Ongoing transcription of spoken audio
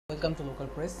Welcome to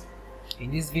LocalPress.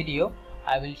 In this video,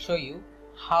 I will show you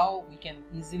how we can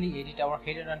easily edit our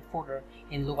header and footer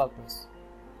in LocalPress.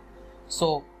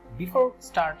 So before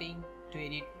starting to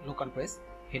edit LocalPress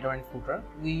header and footer,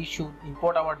 we should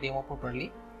import our demo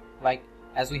properly, like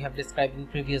as we have described in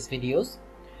previous videos,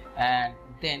 and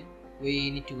then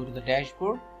we need to go to the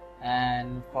dashboard,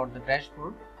 and for the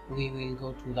dashboard we will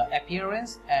go to the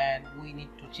appearance and we need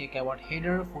to check our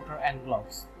header, footer and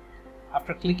blocks.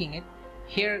 After clicking it,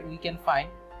 here we can find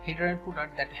header and footer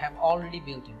that have already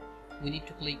built in. We need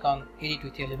to click on edit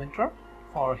with Elementor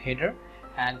for header,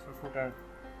 and for footer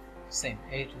same,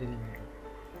 edit with Elementor.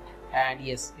 And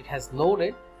yes, it has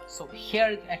loaded. So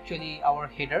here actually our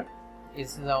header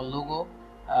is the logo.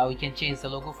 We can change the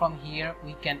logo from here.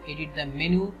 We can edit the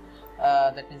menu,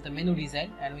 that means the menu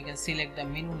design, and we can select the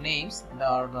menu names,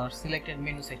 the selected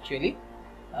menus actually.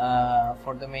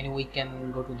 For the menu we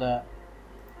can go to the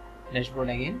dashboard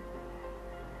again,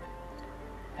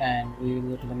 and we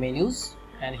will go to the menus,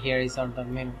 and here is our the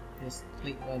menu. Just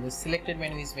click the selected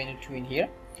menu is menu 2 in here.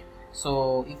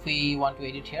 So if we want to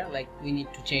edit here, like we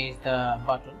need to change the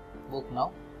button book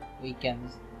now, we can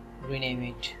rename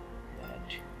it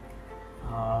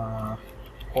that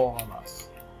Colas.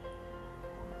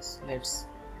 Let's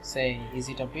say, is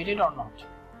it updated or not?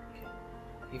 Okay.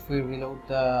 If we reload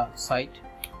the site,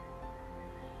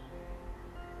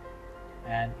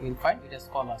 and you'll find it has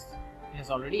Colas. It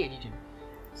has already edited.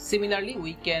 Similarly,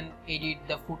 we can edit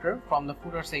the footer from the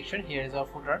footer section. Here is our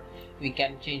footer. We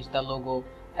can change the logo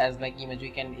as like image. We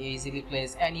can easily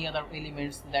place any other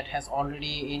elements that has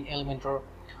already in Elementor.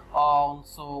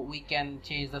 Also, we can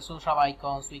change the social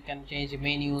icons, we can change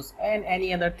menus and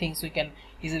any other things we can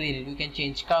easily edit. We can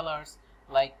change colors,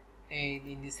 like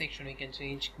in this section we can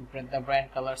change the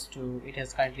brand colors to, it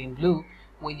has currently in blue,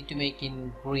 we need to make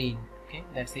in green. Okay,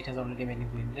 that's it, has already made in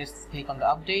green. Let's click on the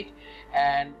update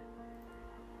and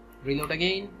reload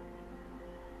again,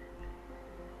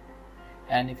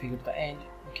 and if you go to the end,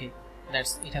 okay,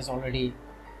 that's it, has already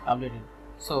updated.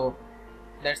 So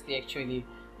that's the actually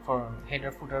for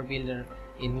header footer builder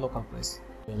in LocalPress.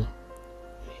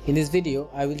 In this video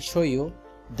I will show you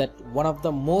that one of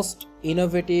the most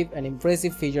innovative and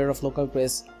impressive feature of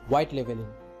LocalPress, white labeling.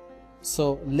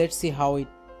 So let's see how it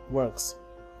works.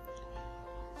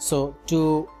 So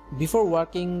before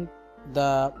working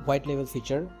the white label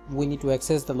feature, we need to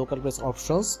access the LocalPress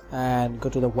options and go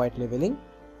to the white labeling.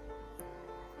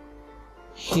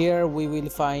 Here we will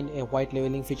find a white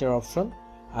labeling feature option.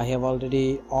 I have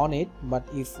already on it, but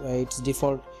if it's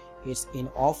default, it's in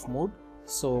off mode.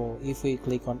 So if we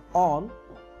click on on,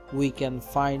 we can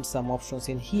find some options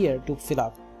in here to fill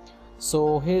up.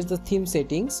 So here's the theme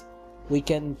settings. We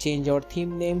can change our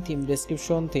theme name, theme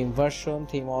description, theme version,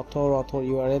 theme author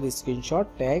URL, screenshot,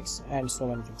 text, and so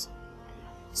many things.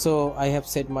 So I have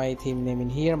set my theme name in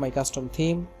here, my custom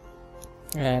theme,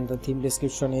 and the theme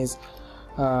description is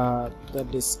the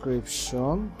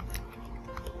description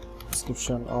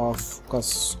of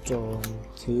custom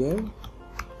theme.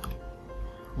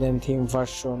 Then theme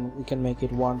version, we can make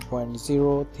it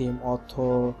 1.0. theme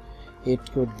author, it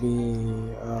could be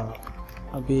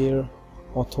a beer.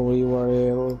 Author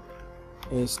URL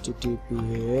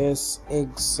https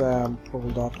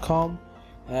example.com,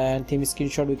 and theme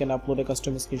screenshot, we can upload a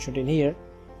custom screenshot in here,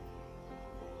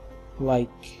 like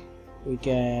we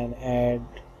can add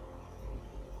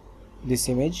this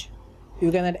image.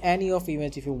 You can add any of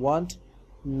image if you want,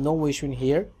 no issue in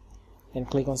here. Then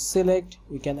click on select.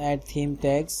 We can add theme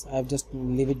tags. I've just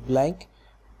leave it blank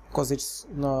because it's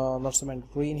not so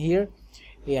mandatory in here.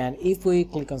 And if we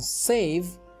click on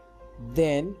save,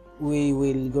 then we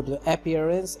will go to the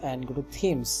appearance and go to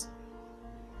themes,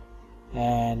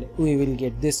 and we will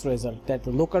get this result that the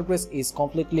LocalPress is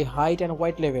completely height and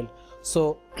white labeled.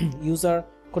 So user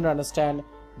couldn't understand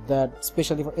that,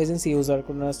 especially for agency user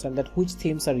couldn't understand that which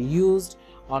themes are used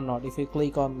or not. If we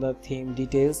click on the theme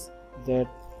details, that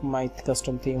my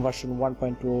custom theme version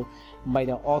 1.2 by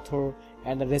the author,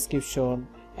 and the description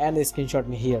and the screenshot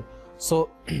in here.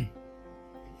 So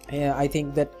I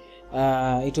think that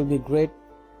it will be great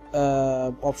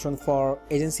option for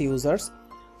agency users.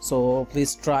 So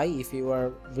please try if you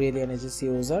are really an agency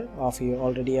user, or if you are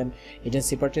already an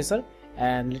agency purchaser,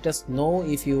 and let us know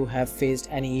if you have faced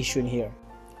any issue in here.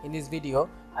 In this video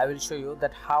I will show you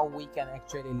that how we can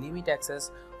actually limit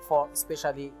access for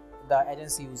especially the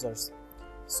agency users.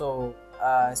 So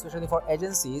especially for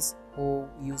agencies who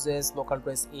uses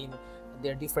LocalPress in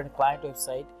their different client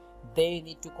website, they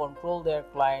need to control their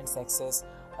clients access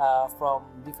from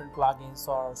different plugins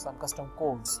or some custom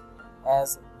codes.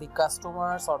 as the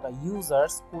customers or the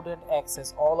users couldn't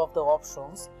access all of the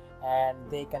options and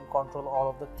they can control all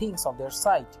of the things of their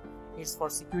site. It's for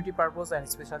security purpose and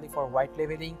especially for white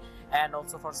labeling and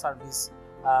also for service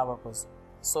purpose.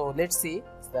 So let's see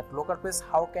that LocalPress,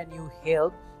 how can you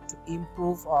help to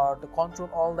improve or to control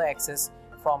all the access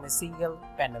from a single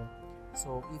panel.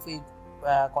 So if we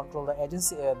control the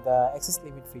agency the access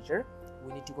limit feature,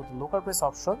 we need to go to LocalPress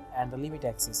option and the limit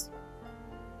access.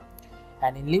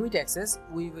 And in limit access,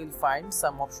 we will find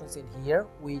some options in here.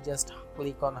 We just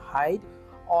click on hide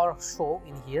or show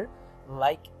in here.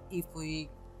 Like if we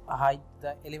hide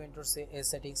the Elementor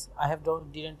settings, I have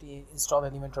didn't install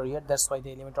Elementor yet, that's why the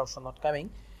Elementor option not coming.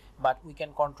 But we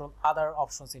can control other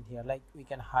options in here, like we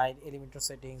can hide Elementor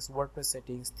settings, WordPress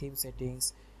settings, theme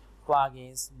settings,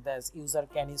 plugins. This user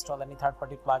can install any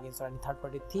third-party plugins or any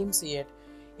third-party themes yet,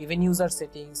 even user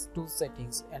settings, tool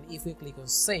settings. And if we click on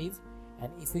save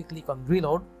and if we click on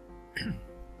reload,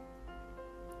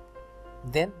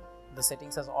 then the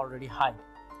settings has already hide.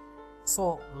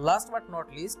 So last but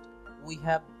not least, we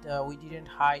didn't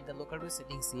hide the LocalPress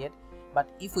settings yet, but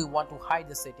if we want to hide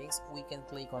the settings, we can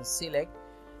click on select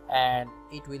and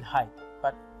it will hide.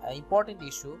 But an important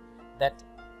issue that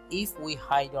if we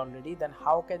hide already, then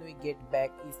how can we get back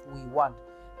if we want?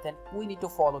 Then we need to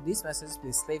follow this message.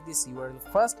 Please save this URL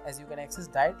first, as you can access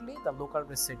directly the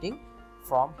LocalPress setting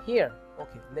from here.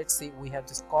 Okay, let's see, we have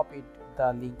just copied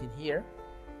the link in here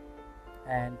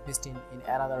and paste in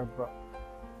another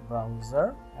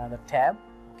browser and a tab.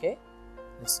 Okay,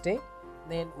 let's stay.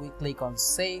 Then we click on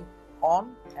save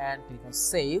on and click on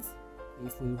save.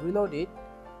 If we reload it,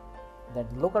 that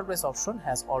LocalPress option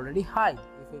has already hide.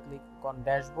 If we click on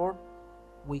dashboard,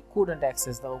 we couldn't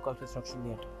access the LocalPress option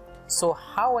yet. So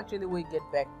how actually we get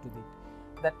back to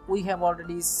it? That we have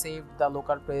already saved the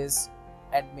LocalPress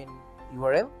admin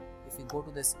URL. If we go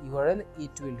to this URL,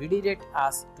 it will redirect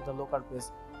us to the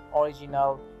LocalPress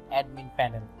original admin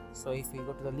panel. So if we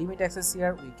go to the limit access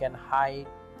here, we can hide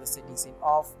the settings in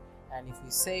off, and if we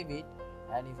save it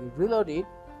and if we reload it,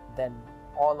 then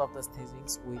all of the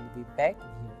settings will be back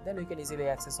here. Then we can easily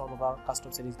access all of our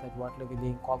custom settings like white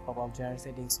labeling, call pop-up, general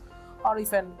settings, or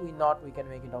if we can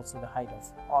make it also the hide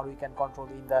off, or we can control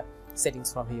in the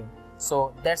settings from here.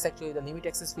 So that's actually the limit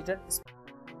access feature.